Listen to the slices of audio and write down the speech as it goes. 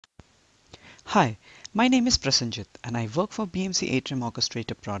Hi, my name is Prasanjit and I work for BMC Atrium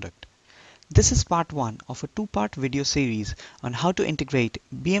Orchestrator product. This is part 1 of a two-part video series on how to integrate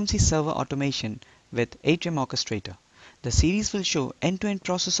BMC server automation with Atrium Orchestrator. The series will show end-to-end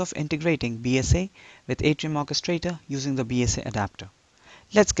process of integrating BSA with Atrium Orchestrator using the BSA adapter.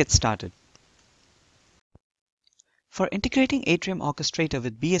 Let's get started. For integrating Atrium Orchestrator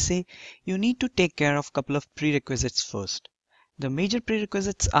with BSA, you need to take care of a couple of prerequisites first. The major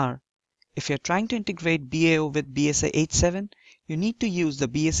prerequisites are: if you're trying to integrate BAO with BSA 8.7, you need to use the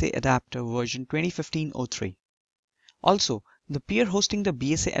BSA adapter version 2015-03. Also, the peer hosting the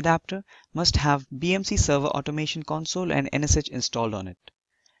BSA adapter must have BMC Server Automation Console and NSH installed on it.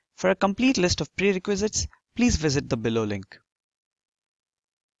 For a complete list of prerequisites, please visit the below link.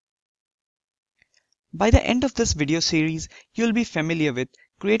 By the end of this video series, you'll be familiar with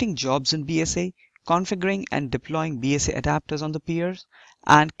creating jobs in BSA, configuring and deploying BSA adapters on the peers,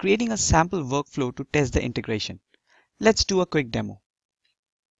 and creating a sample workflow to test the integration. Let's do a quick demo.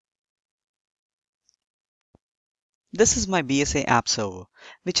 This is my BSA app server,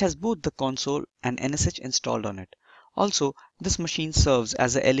 which has both the console and NSH installed on it. Also, this machine serves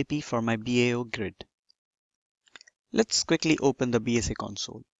as a LEP for my BAO grid. Let's quickly open the BSA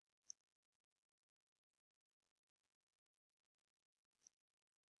console.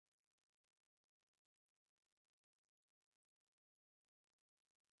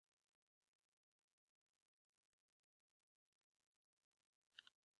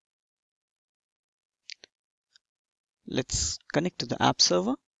 Let's connect to the app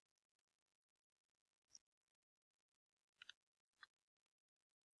server.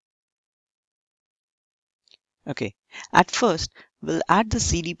 Okay, at first, we'll add the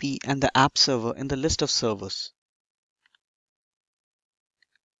CDP and the app server in the list of servers.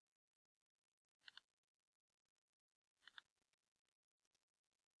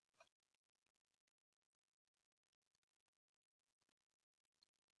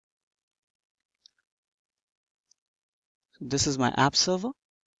 This is my app server.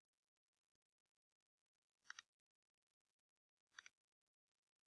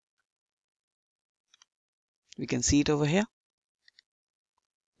 We can see it over here.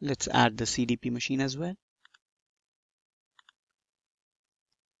 Let's add the CDP machine as well.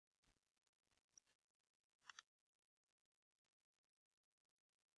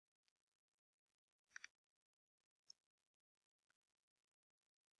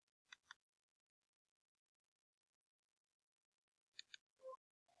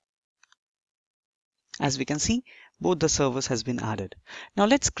 As we can see, both the servers has been added. Now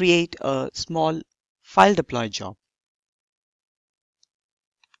let's create a small file deploy job.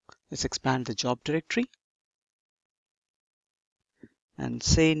 Let's expand the job directory and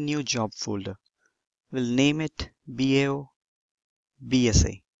say new job folder. We'll name it BAO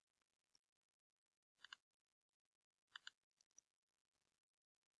BSA.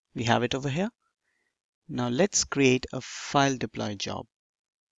 We have it over here. Now let's create a file deploy job.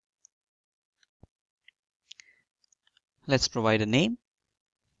 Let's provide a name.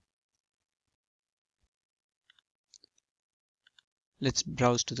 Let's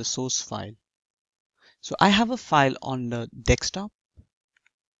browse to the source file. So I have a file on the desktop,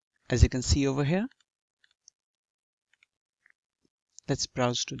 as you can see over here. Let's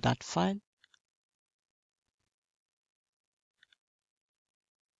browse to that file.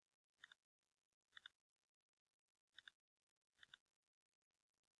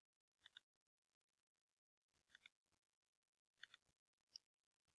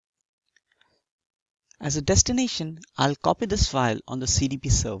 As a destination, I'll copy this file on the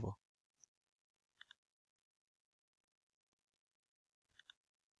CDP server.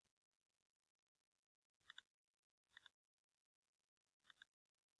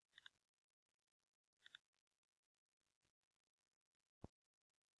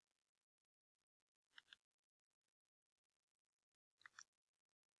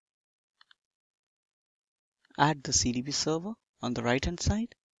 Add the CDP server on the right hand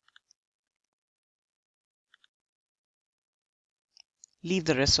side. Leave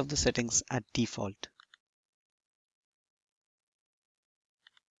the rest of the settings at default.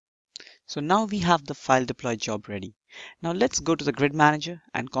 So now we have the file deploy job ready. Now let's go to the grid manager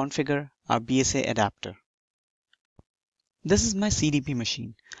and configure our BSA adapter. This is my CDP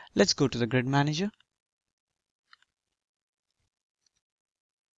machine. Let's go to the grid manager.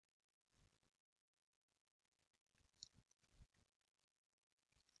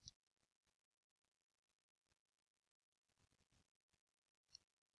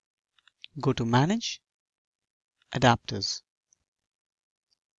 Go to manage, adapters.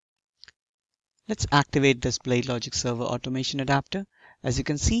 Let's activate this BladeLogic server automation adapter. As you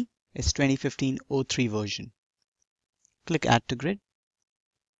can see, is 2015-03 version. Click Add to Grid.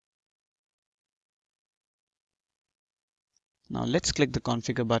 Now let's click the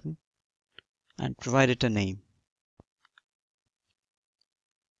Configure button and provide it a name.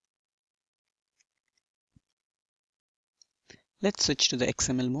 Let's switch to the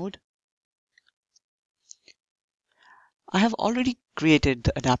XML mode. I have already created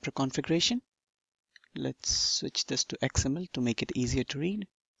the adapter configuration. Let's switch this to XML to make it easier to read.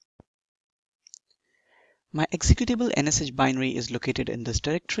 My executable NSH binary is located in this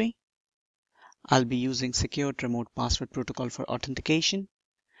directory. I'll be using Secured Remote Password Protocol for authentication.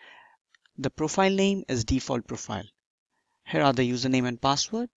 The profile name is default profile. Here are the username and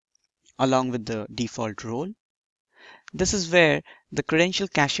password along with the default role. This is where the credential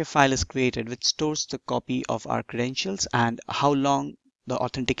cache file is created, which stores the copy of our credentials and how long the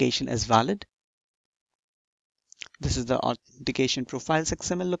authentication is valid. This is the authentication profiles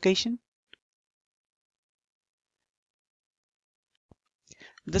XML location.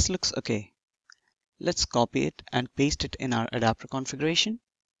 This looks okay. Let's copy it and paste it in our adapter configuration.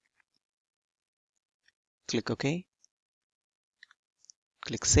 Click OK.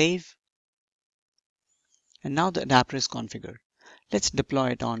 Click Save. And now the adapter is configured. Let's deploy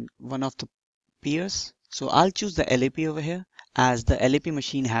it on one of the peers. So I'll choose the LAP over here, as the LAP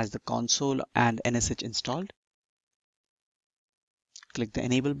machine has the console and NSH installed. Click the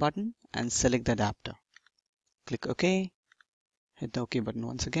Enable button and select the adapter. Click OK. Hit the OK button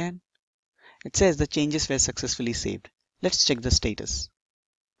once again. It says the changes were successfully saved. Let's check the status.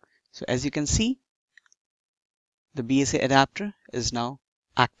 So as you can see, the BSA adapter is now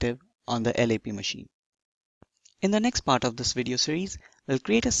active on the LAP machine. In the next part of this video series, we'll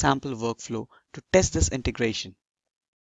create a sample workflow to test this integration.